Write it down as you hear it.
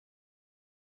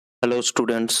Hello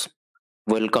students,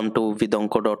 welcome to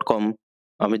vidonko.com।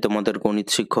 আমি তোমাদের গণিত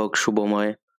শিক্ষক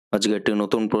শুভময়। আজকে একটি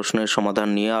নতুন প্রশ্নের সমাধান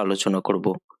নিয়ে আলোচনা করব।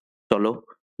 চলো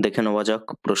দেখে নেওয়া যাক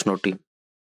প্রশ্নটি।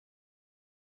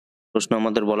 প্রশ্ন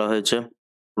আমাদের বলা হয়েছে,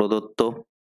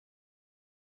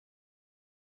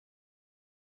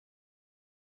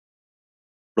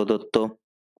 প্রদত্ত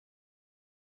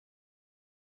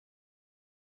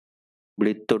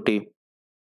বৃত্তটি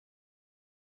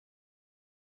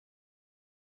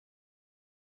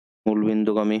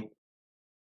মূলবিন্দুগামী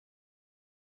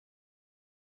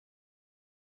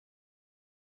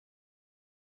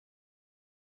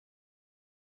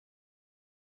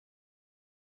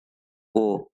ও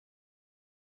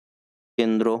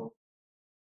কেন্দ্র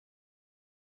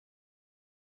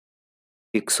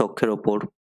x অক্ষের ওপর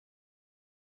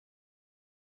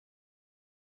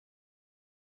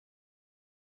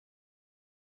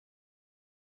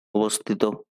অবস্থিত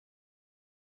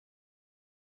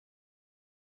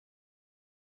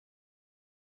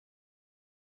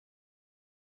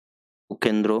ও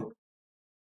কেন্দ্র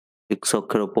x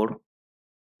অক্ষের ওপর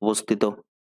অবস্থিত।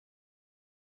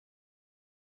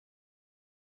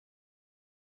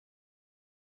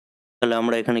 তাহলে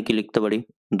আমরা এখানে কি লিখতে পারি?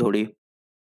 ধরি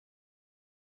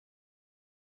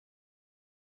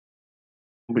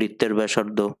বৃত্তের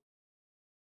ব্যাসার্ধ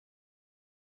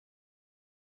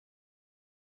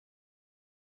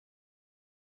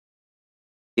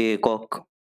একক,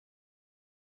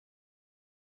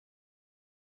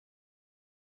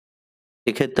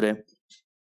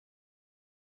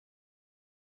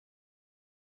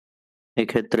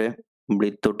 এক্ষেত্রে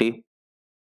বৃত্তটি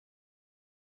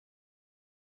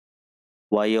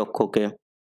y অক্ষকে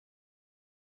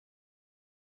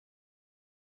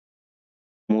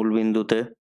মূলবিন্দুতে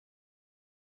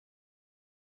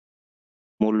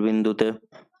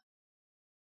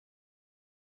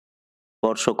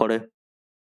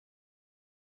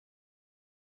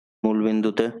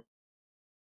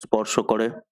স্পর্শ করে,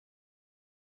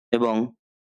 এবং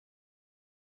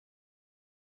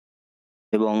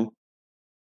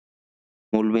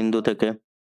মূলবিন্দু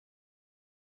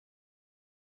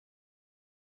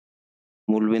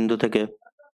থেকে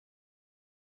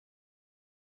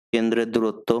কেন্দ্রের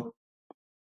দূরত্ব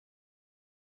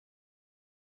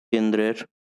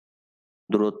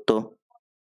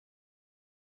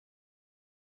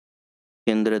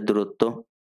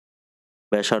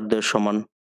ব্যাসার্ধের সমান।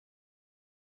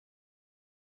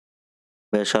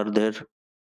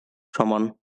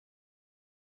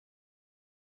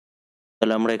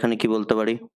 তাহলে আমরা এখানে কি বলতে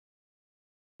পারি?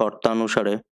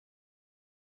 শর্তানুসারে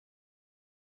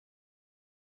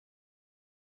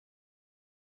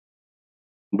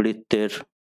বৃত্তের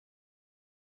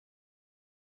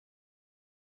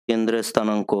কেন্দ্রের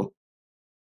স্থানাঙ্ক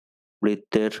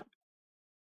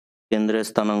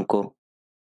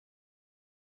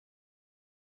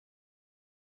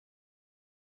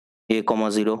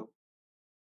a,0,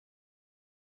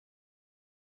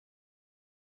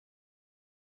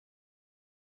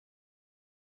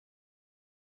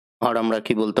 আর আমরা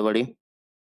কি বলতে পারি?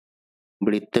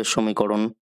 বৃত্তের সমীকরণ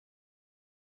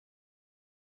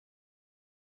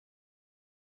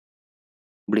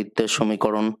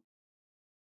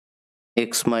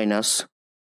x minus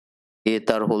a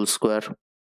তার whole square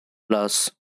plus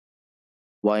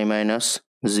y minus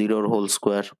 0 whole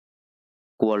square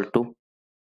equal to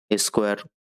a square.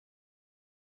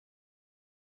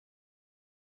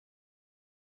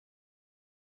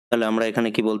 তাহলে আমরা এখানে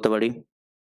কি বলতে পারি?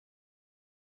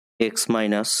 x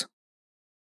minus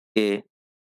a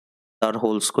তার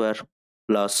whole square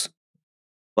plus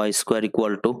y square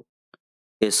equal to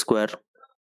a square.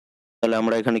 তাহলে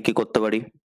আমরা এখানে কি করতে পারি?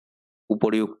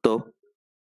 উপরিউক্ত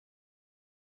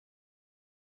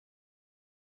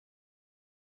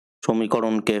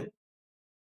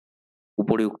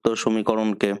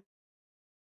সমীকরণকে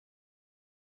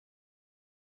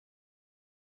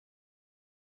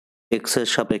x এর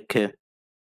সাপেক্ষে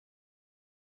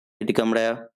এটিকে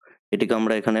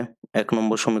আমরা এখানে 1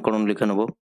 নম্বর সমীকরণ লিখে নেব।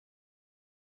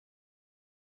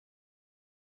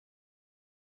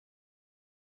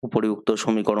 উপরিউক্ত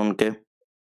সমীকরণকে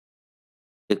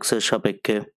x এর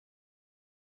সাপেক্ষে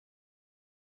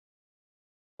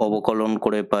অবকলন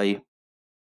করে পাই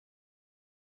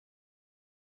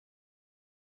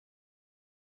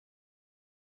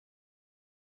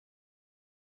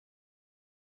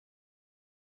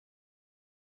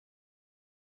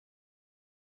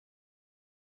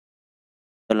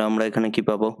তাহলে আমরা এখানে কি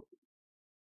পাবো?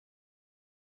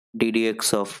 ddx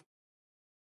of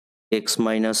x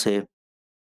minus a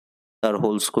তার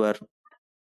whole square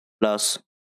plus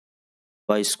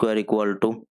y square equal to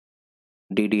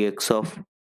ddx of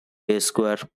a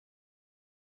square.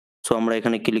 So আমরা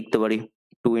এখানে কি লিখতে পারি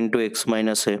 2 into x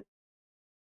minus a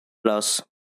plus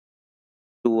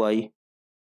 2y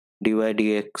dy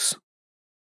dx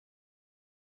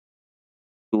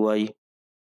 2y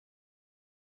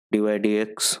dy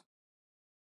dx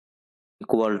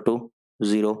equal to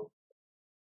 0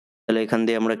 তাহলে এখান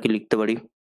দিয়ে আমরা কি লিখতে পারি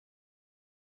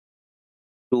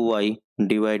 2y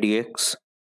dy dx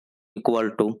equal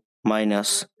to minus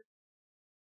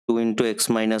 2 into x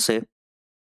minus a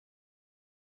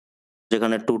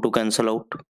যেখানে 2 to cancel out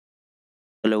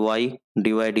তাহলে y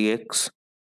dy dx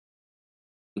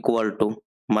equal to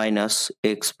minus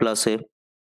x plus a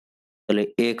তাহলে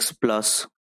x plus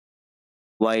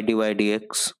y dy dx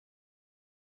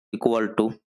equal to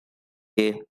a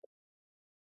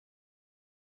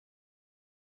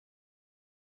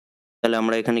তাহলে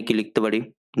আমরা এখানে কি লিখতে পারি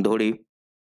ধরি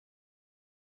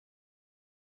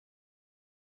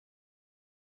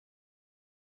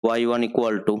y1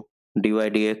 equal to dy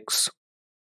dx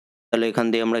তাহলে এখান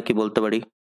দিয়ে আমরা কি বলতে পারি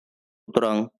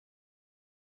সুতরাং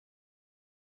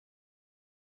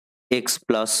x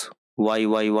plus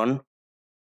y1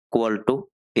 equal to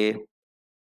a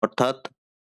অর্থাৎ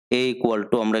a equal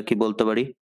to আমরা কি বলতে পারি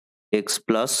x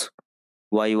plus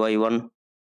y1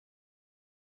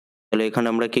 তাহলে এখানে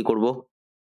আমরা কি করব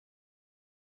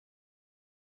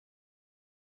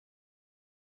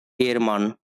এর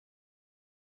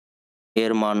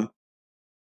মান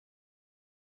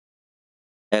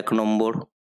 1 নম্বর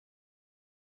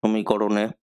সমীকরণে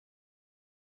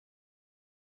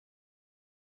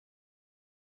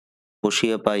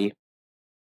বসিয়ে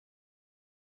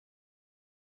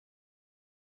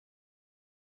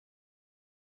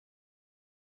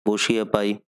পাই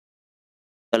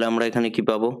তাহলে আমরা এখানে কি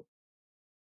পাবো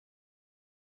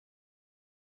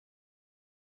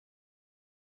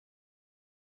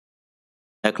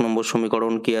 1 নম্বর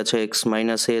সমীকরণ কি আছে x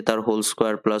minus a তার whole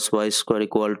square plus y square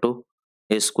equal to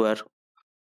a square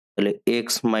তাহলে x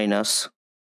minus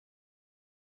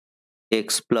x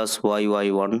plus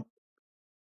y1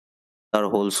 তার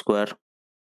whole square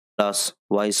plus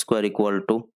y square equal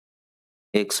to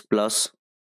x plus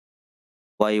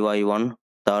y1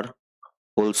 তার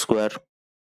হোল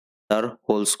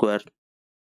স্কয়ার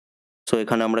সো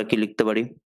এখানে আমরা কি লিখতে পারি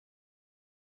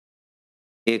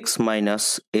x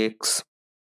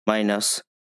minus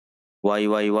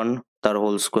y1 তার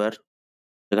হোল স্কয়ার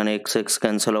এখানে x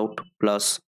cancel out plus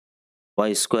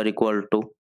y square equal to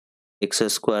x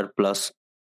square plus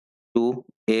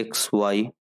 2xy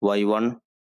y1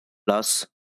 plus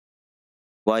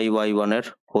y1 এর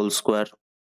whole square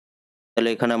তাহলে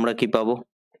এখানে আমরা কি পাবো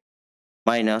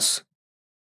মাইনাস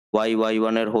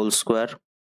y1 এর whole square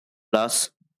plus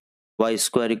y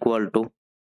square equal to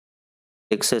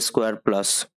x square plus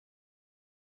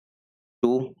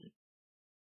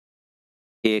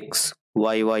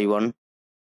 2xy1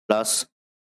 plus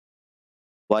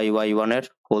y1 এর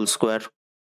whole square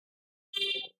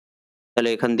তাহলে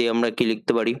এখান দিয়ে আমরা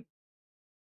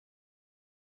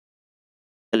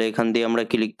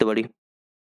কি লিখতে পারি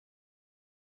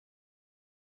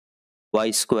y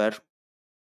square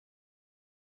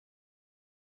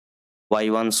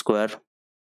y1 square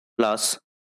plus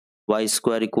y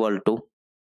square equal to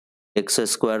x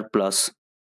square plus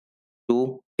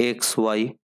 2xy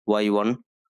y1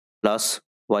 plus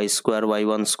y square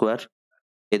y1 square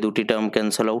এই দুটি টার্ম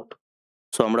ক্যান্সেল আউট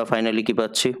সো আমরা ফাইনালি কি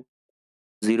পাচ্ছি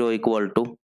 0 equal to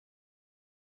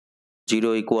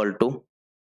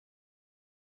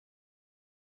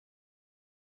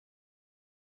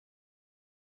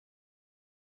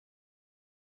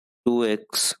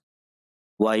 2x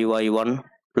y1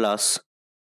 plus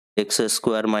x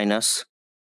square minus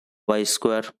y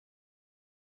square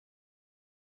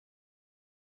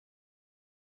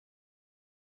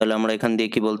তাহলে আমরা এখান দিয়ে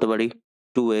কি বলতে পারি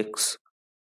 2x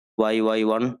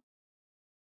y1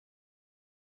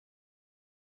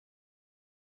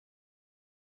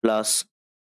 plus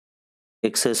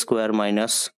x square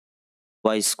minus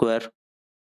y square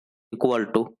equal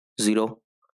to 0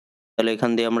 তাহলে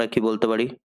এখান দিয়ে আমরা কি বলতে পারি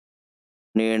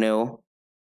নির্ণেয়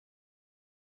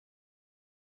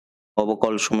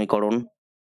অবকল সমীকরণ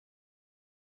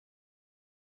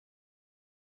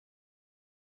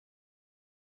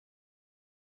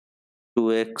two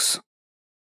x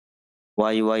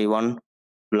y1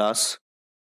 plus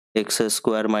x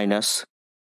square minus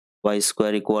y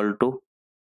square equal to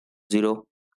 0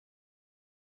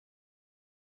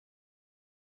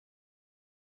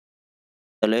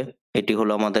 তাহলে এটি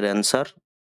হলো আমাদের অ্যান্সার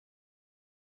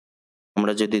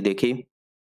আমরা যদি দেখি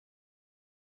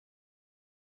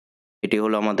এটি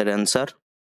হলো আমাদের অ্যান্সার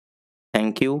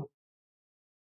থ্যাংক ইউ